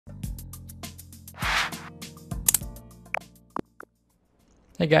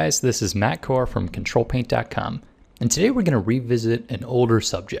Hey guys, this is Matt Core from CtrlPaint.com, and today we're going to revisit an older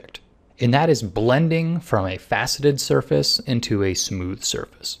subject, and that is blending from a faceted surface into a smooth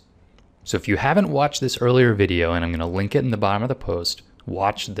surface. So if you haven't watched this earlier video, and I'm going to link it in the bottom of the post,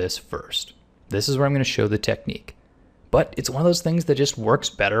 watch this first. This is where I'm going to show the technique. But it's one of those things that just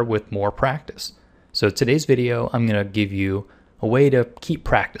works better with more practice. So today's video, I'm going to give you a way to keep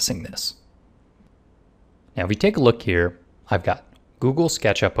practicing this. Now if you take a look here, I've got Google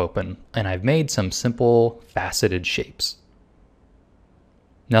SketchUp open, and I've made some simple faceted shapes.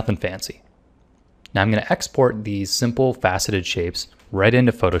 Nothing fancy. Now I'm going to export these simple faceted shapes right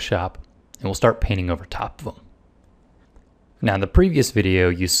into Photoshop, and we'll start painting over top of them. Now in the previous video,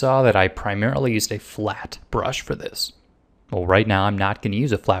 you saw that I primarily used a flat brush for this. Well, right now I'm not going to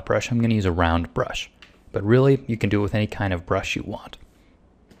use a flat brush, I'm going to use a round brush. But really, you can do it with any kind of brush you want.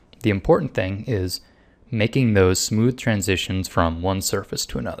 The important thing is making those smooth transitions from one surface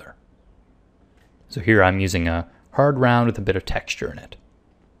to another. So here I'm using a hard round with a bit of texture in it.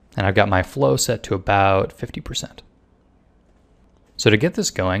 And I've got my flow set to about 50%. So to get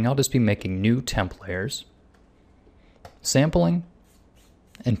this going, I'll just be making new temp layers, sampling,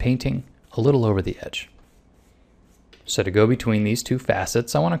 and painting a little over the edge. So to go between these two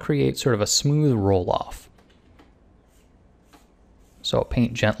facets, I want to create sort of a smooth roll-off. So I'll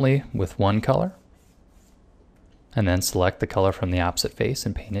paint gently with one color, and then select the color from the opposite face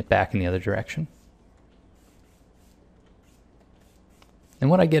and paint it back in the other direction. And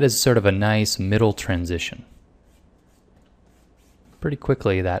what I get is sort of a nice middle transition. Pretty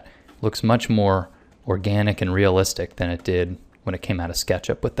quickly that looks much more organic and realistic than it did when it came out of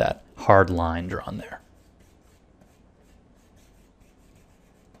SketchUp with that hard line drawn there.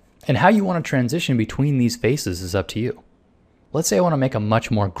 And how you want to transition between these faces is up to you. Let's say I want to make a much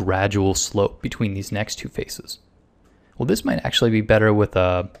more gradual slope between these next two faces. Well, this might actually be better with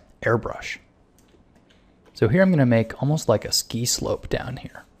a airbrush. So here I'm going to make almost like a ski slope down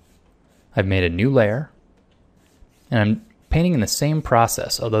here. I've made a new layer, and I'm painting in the same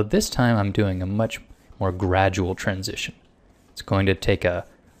process, although this time I'm doing a much more gradual transition. It's going to take a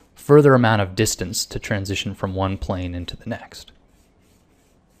further amount of distance to transition from one plane into the next.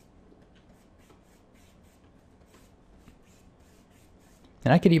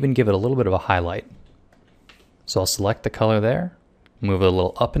 And I could even give it a little bit of a highlight. So I'll select the color there, move it a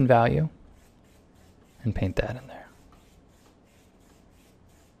little up in value, and paint that in there.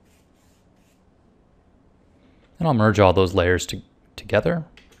 And I'll merge all those layers together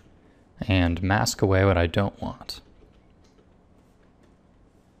and mask away what I don't want.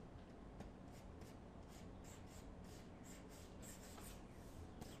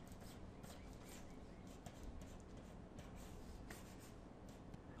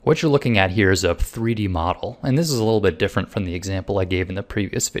 What you're looking at here is a 3D model, and this is a little bit different from the example I gave in the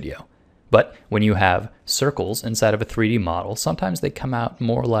previous video. But when you have circles inside of a 3D model, sometimes they come out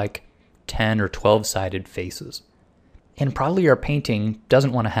more like 10 or 12-sided faces. And probably your painting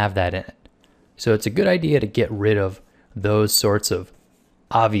doesn't want to have that in it. So it's a good idea to get rid of those sorts of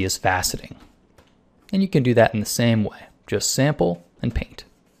obvious faceting. And you can do that in the same way. Just sample and paint.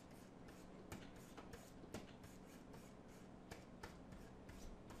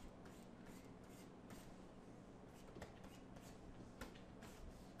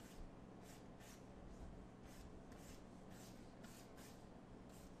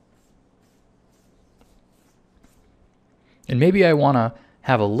 And maybe I want to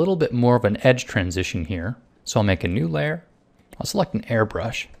have a little bit more of an edge transition here. So I'll make a new layer. I'll select an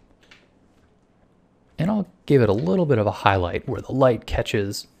airbrush. And I'll give it a little bit of a highlight where the light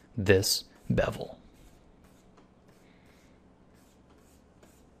catches this bevel.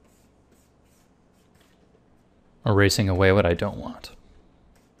 Erasing away what I don't want.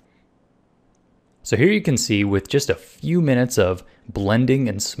 So here you can see with just a few minutes of blending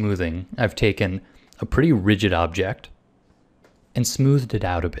and smoothing, I've taken a pretty rigid object and smoothed it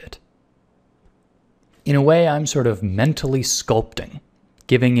out a bit. In a way, I'm sort of mentally sculpting,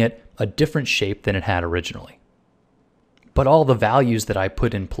 giving it a different shape than it had originally. But all the values that I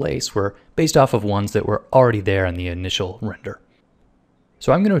put in place were based off of ones that were already there in the initial render.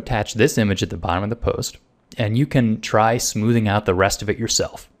 So I'm going to attach this image at the bottom of the post, and you can try smoothing out the rest of it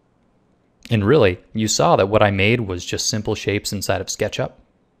yourself. And really, you saw that what I made was just simple shapes inside of SketchUp.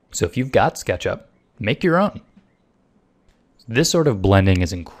 So if you've got SketchUp, make your own. This sort of blending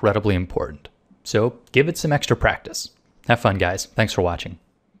is incredibly important, so give it some extra practice. Have fun, guys. Thanks for watching.